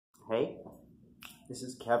Hey, this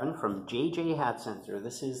is Kevin from JJ Hat Center.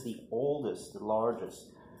 This is the oldest, the largest,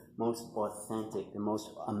 most authentic, the most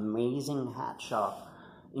amazing hat shop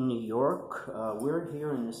in New York. We're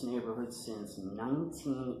here in this neighborhood since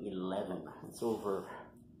 1911. It's a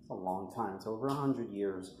long time. It's over 100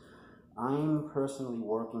 years. I'm personally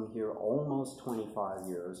working here almost 25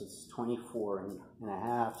 years. It's 24 and a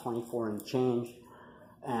half, 24 and change.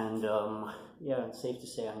 And yeah, it's safe to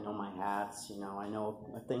say I know my hats. You know, I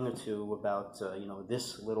know a thing or two about, you know,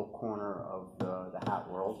 this little corner of the hat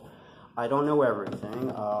world. I don't know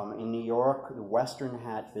everything. In New York, the Western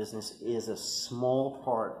hat business is a small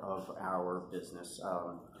part of our business.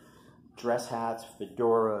 Dress hats,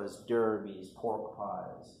 fedoras, derbies, pork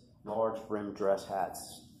pies, large brim dress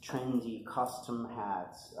hats, trendy custom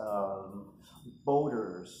hats,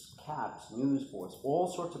 boaters, caps, newsboards, all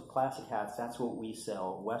sorts of classic hats. That's what we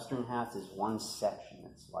sell. Western hats is one section.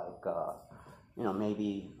 It's like, you know,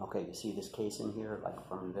 maybe, okay, you see this case in here, like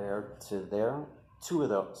from there to there. Two of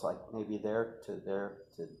those, like maybe there to there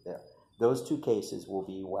to there. Those two cases will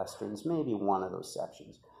be Westerns, maybe one of those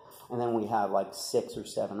sections. And then we have like 6 or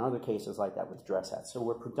 7 other cases like that with dress hats. So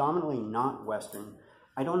we're predominantly not Western.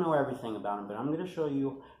 I don't know everything about them, but I'm going to show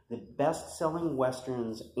you the best-selling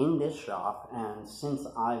Westerns in this shop. And since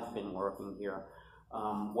I've been working here,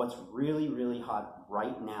 what's really, really hot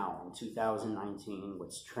right now in 2019,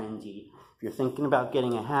 what's trendy. If you're thinking about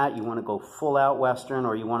getting a hat, you want to go full-out Western,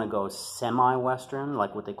 or you want to go semi-Western,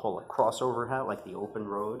 like what they call a crossover hat, like the open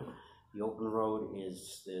road. The open road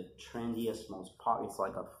is the trendiest, most popular. It's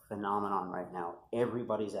like a phenomenon right now.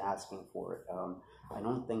 Everybody's asking for it. I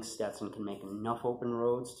don't think Stetson can make enough open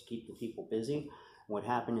roads to keep the people busy. What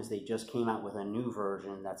happened is they just came out with a new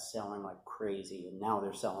version that's selling like crazy, and now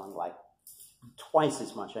they're selling like twice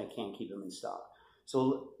as much. I can't keep them in stock.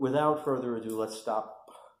 So without further ado, let's stop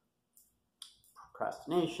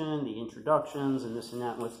procrastination, the introductions, and this and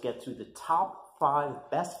that. Let's get to the top 5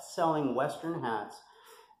 best-selling Western hats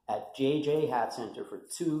at JJ Hat Center for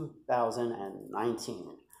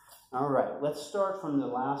 2019. All right, let's start from the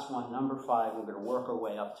last one, number 5. We're going to work our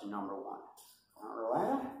way up to number 1. All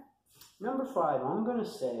right, number 5, I'm going to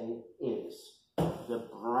say is the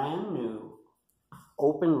brand new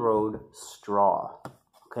Open Road straw.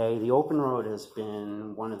 Okay, the Open Road has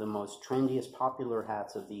been one of the most trendiest, popular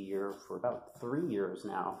hats of the year for about 3 years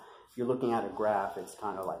now. If you're looking at a graph, it's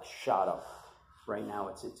kind of like shot up. Right now,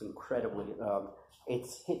 it's incredibly,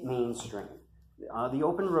 it's hit mainstream. The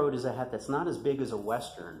Open Road is a hat that's not as big as a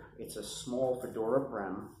Western. It's a small fedora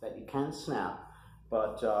brim that you can snap,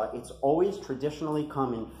 but it's always traditionally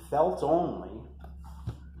come in felt only,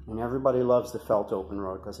 and everybody loves the felt Open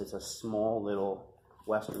Road because it's a small little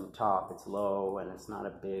Western top. It's low, and it's not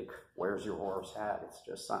a big where's your horse hat. It's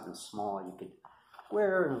just something small you could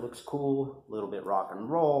wear, and it looks cool, a little bit rock and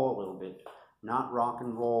roll, a little bit not rock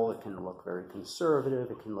and roll. It can look very conservative,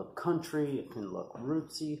 it can look country, it can look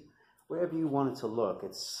rootsy, wherever you want it to look.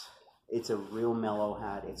 It's a real mellow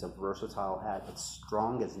hat, it's a versatile hat, it's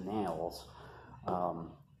strong as nails,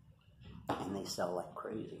 and they sell like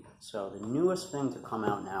crazy. So the newest thing to come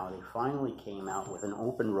out now, they finally came out with an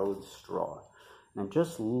Open Road straw. And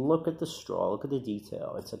just look at the straw, look at the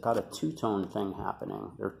detail. It's got a two-tone thing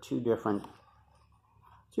happening. There are two different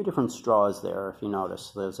straws there, if you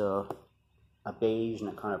notice. There's a beige and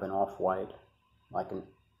a kind of an off-white, like an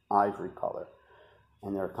ivory color.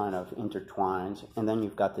 And they're kind of intertwined. And then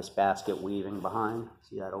you've got this basket weaving behind.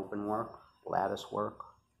 See that open work, lattice work?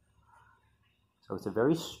 So it's a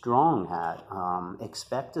very strong hat.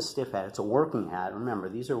 Expect a stiff hat. It's a working hat. Remember,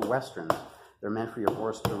 these are Westerns. They're meant for your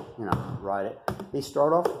horse to, you know, ride it. They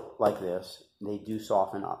start off like this. They do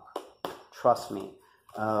soften up. Trust me.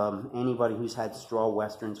 Anybody who's had straw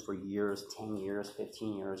Westerns for years, 10 years,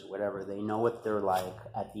 15 years, whatever, they know what they're like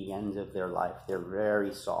at the end of their life. They're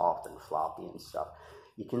very soft and floppy and stuff.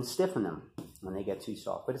 You can stiffen them when they get too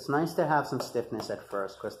soft. But it's nice to have some stiffness at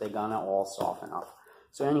first because they're going to all soften up.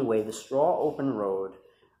 So anyway, the straw Open Road,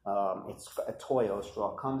 it's a Toyo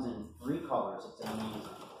straw, comes in 3 colors. It's amazing.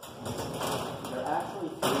 They're actually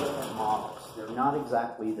 3 different models. They're not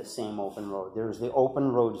exactly the same Open Road. There's the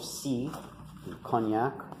Open Road C,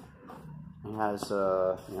 cognac. It has,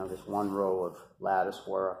 you know, this 1 row of lattice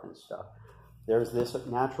work and stuff. There's this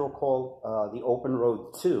natural called the Open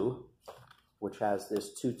Road 2, which has this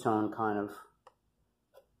 2-tone kind of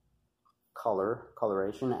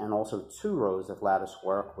coloration, and also 2 rows of lattice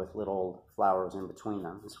work with little flowers in between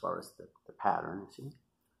them as far as the pattern, you see?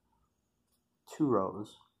 2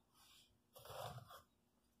 rows.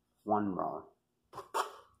 1 row,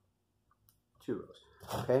 2 rows,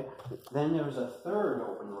 okay? Then there's a 3rd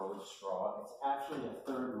Open Road straw. It's actually a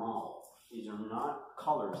 3rd model. These are not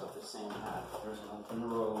colors of the same hat. There's an open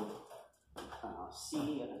road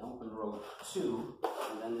C and an open road 2,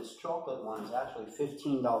 and then this chocolate one is actually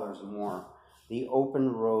 $15 more. The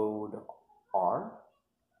open road R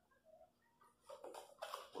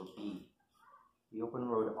or B. The open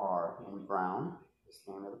road R in brown is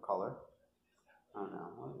the name of the color. I don't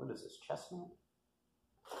know, what is this, chestnut?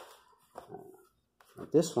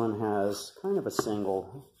 This one has kind of a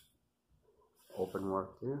single open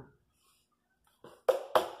work there.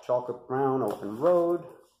 Chocolate brown, open road,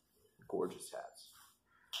 gorgeous hats.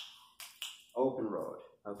 Open road.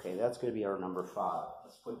 Okay, that's going to be our number 5.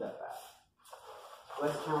 Let's put that back.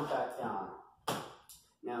 Let's count back down.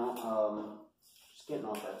 Now, just getting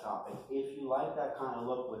off that topic, if you like that kind of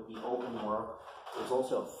look with the open work, there's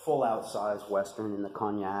also a full outsize Western in the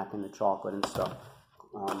cognac and the chocolate and stuff.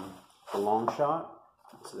 The long shot,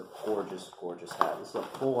 this is a gorgeous, gorgeous hat. This is a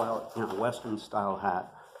full out, Western style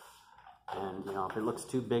hat. And, if it looks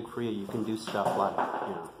too big for you, you can do stuff like,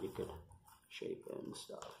 you could shape it and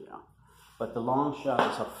stuff, But the long shot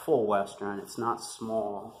is a full Western. It's not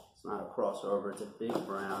small. It's not a crossover. It's a big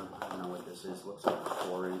brown. I don't know what this is. Looks like a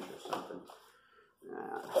 4-inch or something.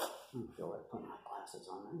 I don't feel like putting my glasses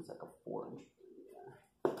on. It's like a 4-inch.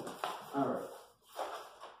 All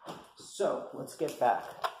right. So, let's get back.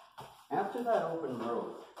 After that open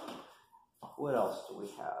road, what else do we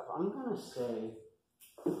have? I'm going to say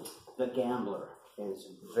the Gambler is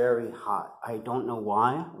very hot. I don't know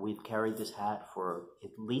why. We've carried this hat for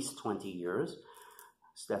at least 20 years.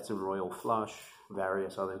 Stetson Royal Flush,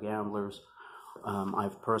 various other Gamblers.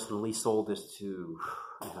 I've personally sold this to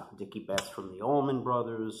Dickie Betts from the Allman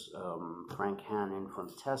Brothers, Frank Hannon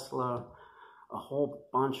from Tesla, a whole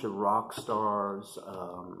bunch of rock stars,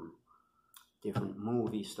 different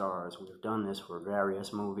movie stars. We've done this for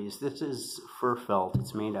various movies. This is fur felt.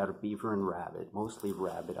 It's made out of beaver and rabbit, mostly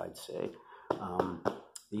rabbit, I'd say.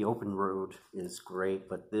 The open road is great,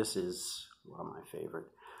 but this is one of my favorite.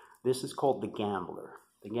 This is called the Gambler.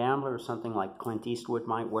 The Gambler is something like Clint Eastwood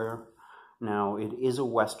might wear. Now, it is a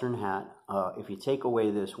Western hat. If you take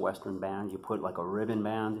away this Western band, you put like a ribbon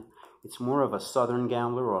band. It's more of a Southern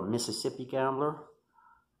Gambler or a Mississippi Gambler.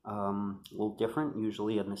 A little different.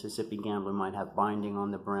 Usually a Mississippi Gambler might have binding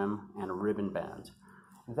on the brim and a ribbon band.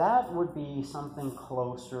 That would be something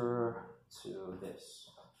closer to this.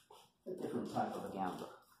 A different type of a Gambler.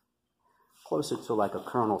 Closer to like a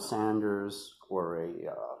Colonel Sanders or a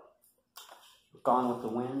Gone with the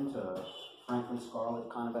Wind, Franklin Scarlett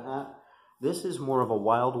kind of a hat. This is more of a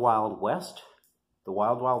Wild Wild West. The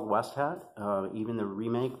Wild Wild West hat. Even the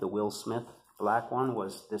remake, the Will Smith black one,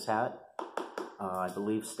 was this hat. I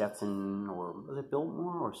believe Stetson, or was it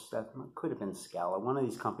Biltmore or Stetson? It could have been Scala. One of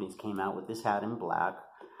these companies came out with this hat in black,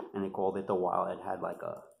 and they called it the Wild. It had like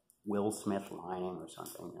a Will Smith lining or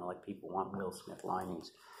something. Like people want Will Smith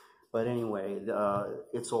linings. But anyway,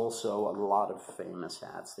 it's also a lot of famous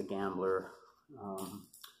hats. The Gambler,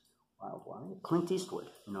 Clint Eastwood.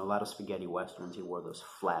 A lot of spaghetti westerns. He wore those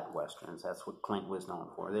flat westerns. That's what Clint was known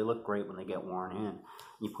for. They look great when they get worn in.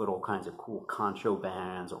 You put all kinds of cool concho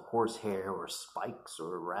bands or horsehair or spikes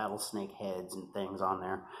or rattlesnake heads and things on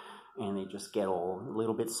there. And they just get a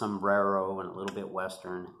little bit sombrero and a little bit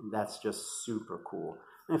western. That's just super cool.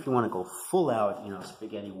 And if you want to go full out,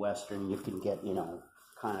 spaghetti western, you can get,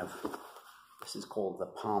 kind of, this is called the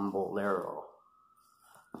Palm Bolero.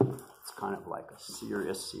 It's kind of like a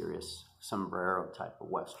serious sombrero type of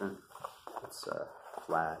western. It's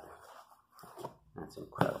flat. That's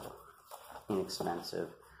incredible. Inexpensive.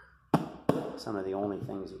 Some of the only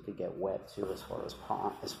things you could get wet too, as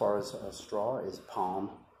far as straw, is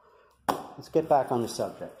palm. Let's get back on the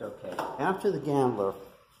subject. Okay. After the Gambler,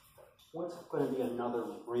 what's going to be another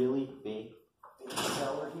really big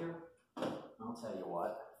seller here? I'll tell you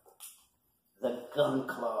what. The Gun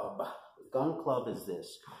Club. The Gun Club is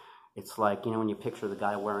this. It's like, when you picture the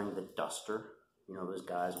guy wearing the duster, those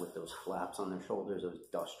guys with those flaps on their shoulders, those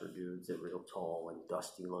duster dudes, they're real tall and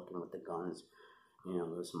dusty looking with the guns,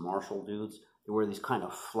 those martial dudes. They wear these kind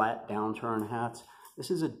of flat downturn hats.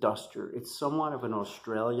 This is a duster. It's somewhat of an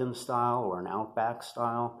Australian style or an Outback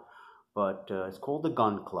style, but it's called the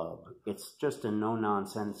Gun Club. It's just a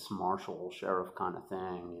no-nonsense marshal sheriff kind of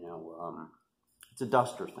thing, It's a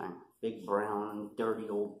duster thing. Big brown, dirty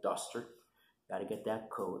old duster. Got to get that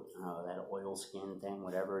coat, that oilskin thing,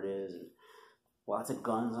 whatever it is. And lots of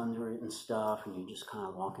guns under it and stuff. And you just kind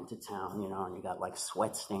of walk into town, and you got like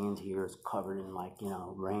sweat stains here. It's covered in like,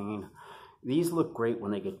 rain. These look great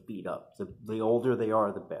when they get beat up. The older they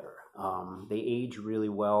are, the better. They age really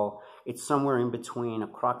well. It's somewhere in between a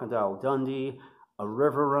Crocodile Dundee, a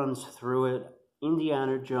river runs through it,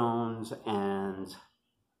 Indiana Jones, and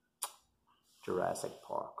Jurassic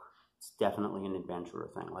Park. It's definitely an adventurer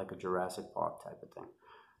thing, like a Jurassic Park type of thing.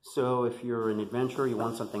 So if you're an adventurer, you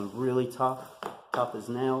want something really tough, tough as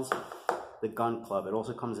nails, the gun club. It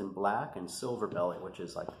also comes in black and silver belly, which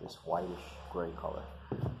is like this whitish gray color.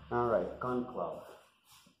 All right, gun club.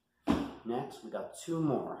 Next, we got two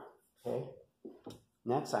more, okay?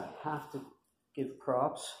 Next, I have to give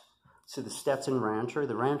props to the Stetson Rancher.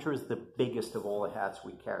 The Rancher is the biggest of all the hats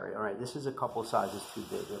we carry. All right, this is a couple sizes too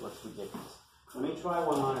big. It looks ridiculous. Let me try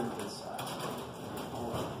one on this side.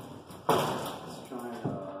 Let's try,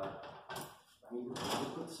 maybe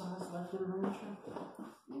a good size left in the Rancher?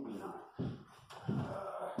 Maybe not.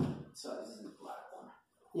 What size is the black one?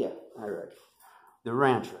 Yeah, all right. The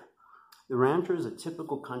Rancher. The Rancher is a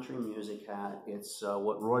typical country music hat. It's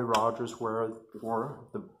what Roy Rogers wore.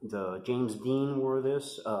 The James Dean wore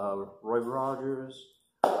this. Roy Rogers.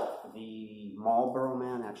 The Marlboro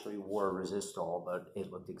Man actually wore a resistol, but it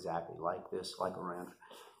looked exactly like this, like a Rancher.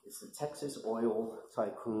 It's the Texas oil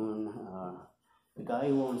tycoon. The guy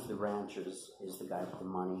who owns the ranchers is the guy with the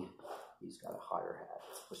money. He's got a higher hat.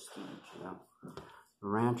 It's prestige, you know. The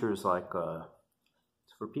Rancher is like,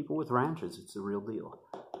 it's for people with ranches. It's the real deal.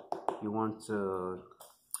 You want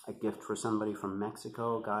a gift for somebody from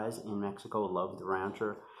Mexico, guys in Mexico love the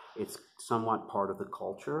Rancher. It's somewhat part of the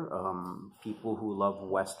culture. People who love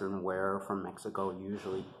Western wear from Mexico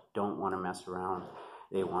usually don't want to mess around.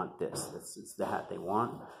 They want this. It's the hat they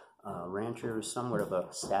want. Rancher is somewhat of a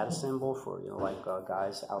status symbol for, you know, like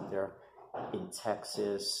guys out there in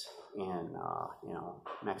Texas and, you know,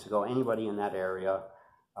 Mexico, anybody in that area,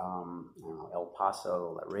 you know, El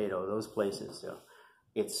Paso, Laredo, those places.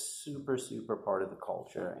 It's super, super part of the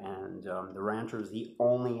culture, and the Rancher is the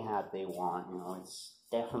only hat they want. You know, it's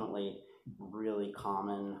definitely really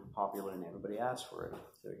common, popular, and everybody asks for it.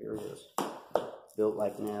 So here it is. It's built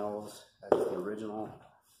like nails. That's the original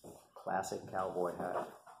classic cowboy hat.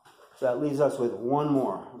 So that leaves us with one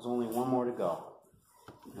more. There's only one more to go.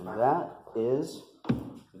 And that is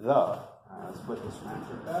the, let's put this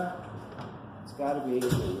Rancher back. It's got to be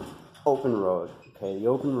the Open Road. Okay, the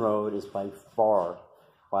Open Road is by far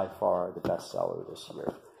the best seller this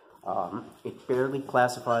year. It barely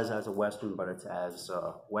classifies as a Western, but it's as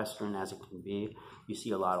Western as it can be. You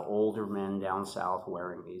see a lot of older men down south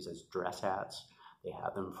wearing these as dress hats. They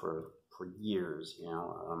have them for years, you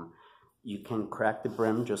know. You can crack the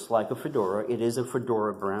brim just like a fedora. It is a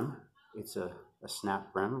fedora brim. It's a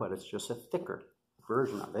snap brim, but it's just a thicker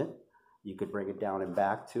version of it. You could bring it down and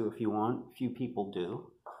back too if you want. Few people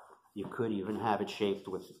do. You could even have it shaped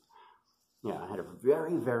with, yeah, I had a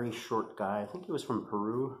very, very short guy. I think he was from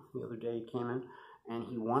Peru the other day. He came in, and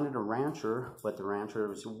he wanted a Rancher, but the Rancher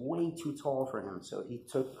was way too tall for him. So he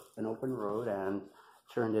took an Open Road and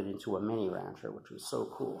turned it into a mini Rancher, which was so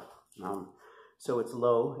cool. So it's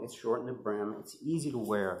low, it's short in the brim, it's easy to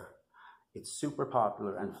wear. It's super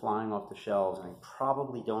popular and flying off the shelves, and I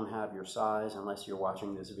probably don't have your size unless you're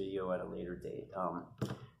watching this video at a later date.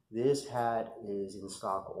 This hat is in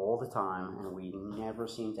stock all the time, and we never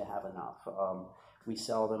seem to have enough. We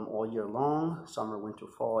sell them all year long, summer, winter,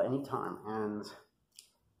 fall, anytime, and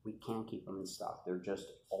we can't keep them in stock. They're just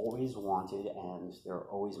always wanted, and they're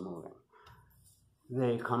always moving.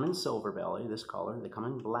 They come in silver belly, this color. They come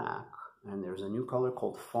in black, and there's a new color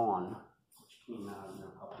called fawn, which came out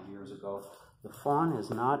a couple of years ago. The fawn is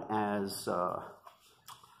not as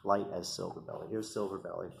light as silver belly. Here's silver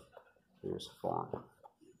belly. Here's fawn.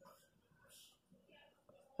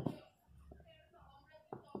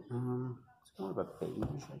 It's more of a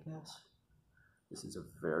beige, I guess. This is a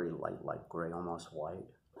very light gray, almost white.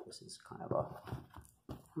 This is kind of a,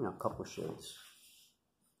 you know, a couple of shades.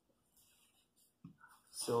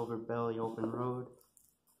 Silver belly, Open Road.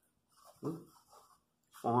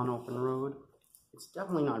 Fawn, Open Road. It's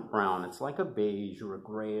definitely not brown. It's like a beige or a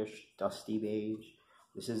grayish, dusty beige.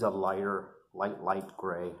 This is a lighter, light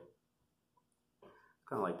gray.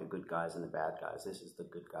 Kind of like the good guys and the bad guys. This is the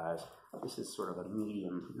good guys. This is sort of a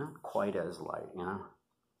medium, not quite as light, you know.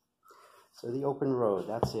 So the Open Road,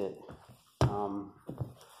 that's it.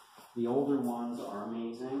 The older ones are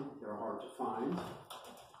amazing. They're hard to find.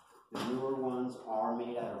 The newer ones are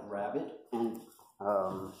made out of rabbit, and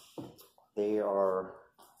they are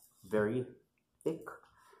very thick.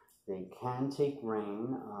 They can take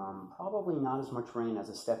rain, probably not as much rain as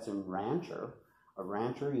a Stetson Rancher. A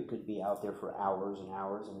Rancher, you could be out there for hours and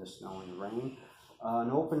hours in the snow and rain.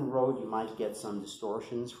 An Open Road, you might get some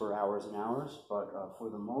distortions for hours and hours, but for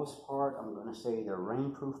the most part, I'm going to say they're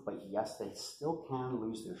rainproof, but yes, they still can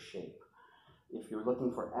lose their shape. If you're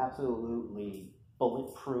looking for absolutely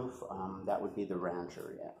bulletproof, that would be the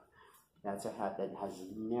Rancher, yeah. That's a hat that has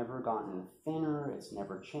never gotten thinner. It's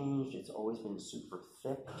never changed. It's always been super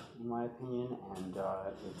thick, in my opinion, and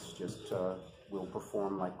it's just will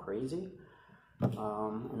perform like crazy.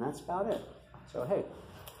 And that's about it. So hey,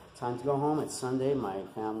 time to go home. It's Sunday. My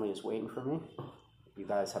family is waiting for me. You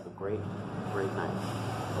guys have a great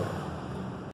night.